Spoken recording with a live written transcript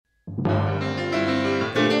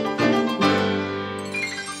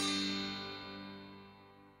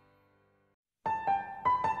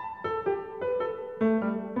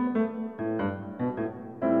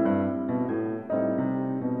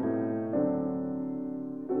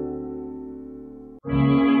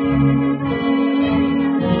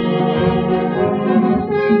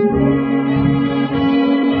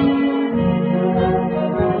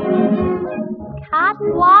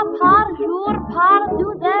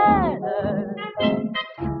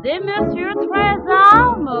des messieurs très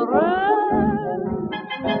amoureux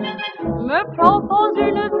me proposent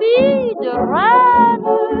une vie de rêve.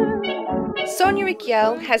 Sonia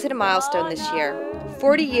Rykiel has hit a milestone this year,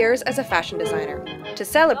 40 years as a fashion designer. To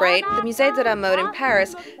celebrate, the Musée de la Mode in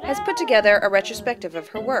Paris has put together a retrospective of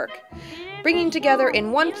her work, bringing together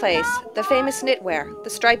in one place the famous knitwear, the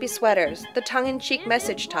stripy sweaters, the tongue-in-cheek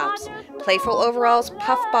message tops, playful overalls,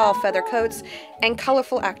 puffball feather coats, and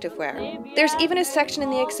colorful activewear. There's even a section in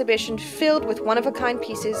the exhibition filled with one-of-a-kind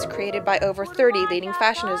pieces created by over 30 leading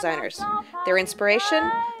fashion designers. Their inspiration?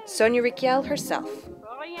 Sonia Rykiel herself.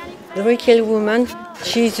 The Rykiel woman,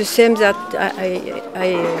 she's the same that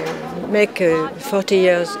I make 40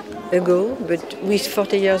 years ago, but with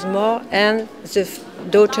 40 years more, and the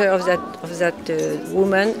daughter of that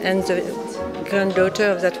woman and the granddaughter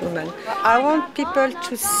of that woman. I want people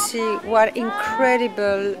to see what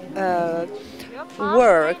incredible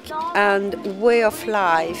work and way of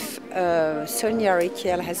life Sonia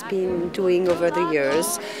Rykiel has been doing over the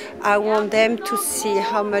years. I want them to see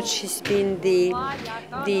how much she's been the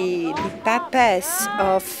papesse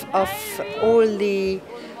of all the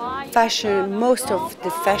fashion, most of the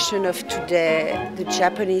fashion of today, the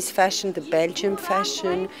Japanese fashion, the Belgian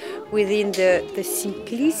fashion, within the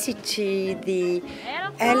simplicity, the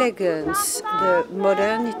elegance, the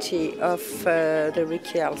modernity of the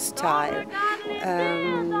Rykiel style.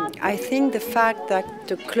 I think the fact that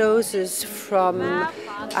the clothes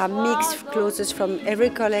are mixed clothes from every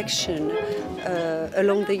collection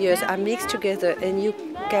along the years are mixed together, and you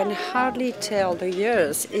can hardly tell the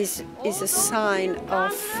years is a sign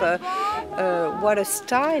of what a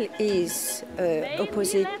style is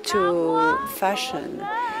opposite to fashion.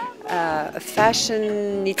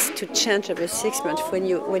 Fashion needs to change every 6 months. When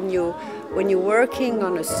you're working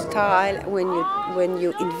on a style, when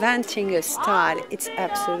you're inventing a style, it's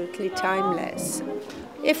absolutely timeless.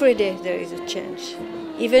 Every day there is a change.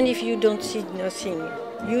 Even if you don't see nothing,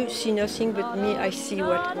 you see nothing but me, I see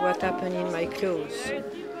what happened in my clothes.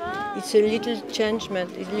 It's a little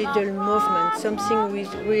changement, a little movement, something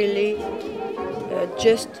with really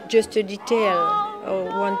just a detail or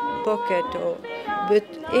one pocket, but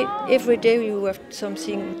every day you have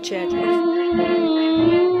something change.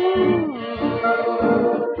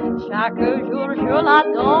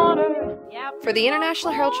 For the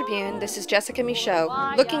International Herald Tribune, this is Jessica Michault,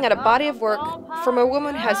 looking at a body of work from a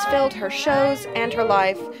woman who has filled her shows and her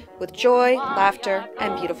life with joy, laughter,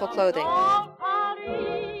 and beautiful clothing.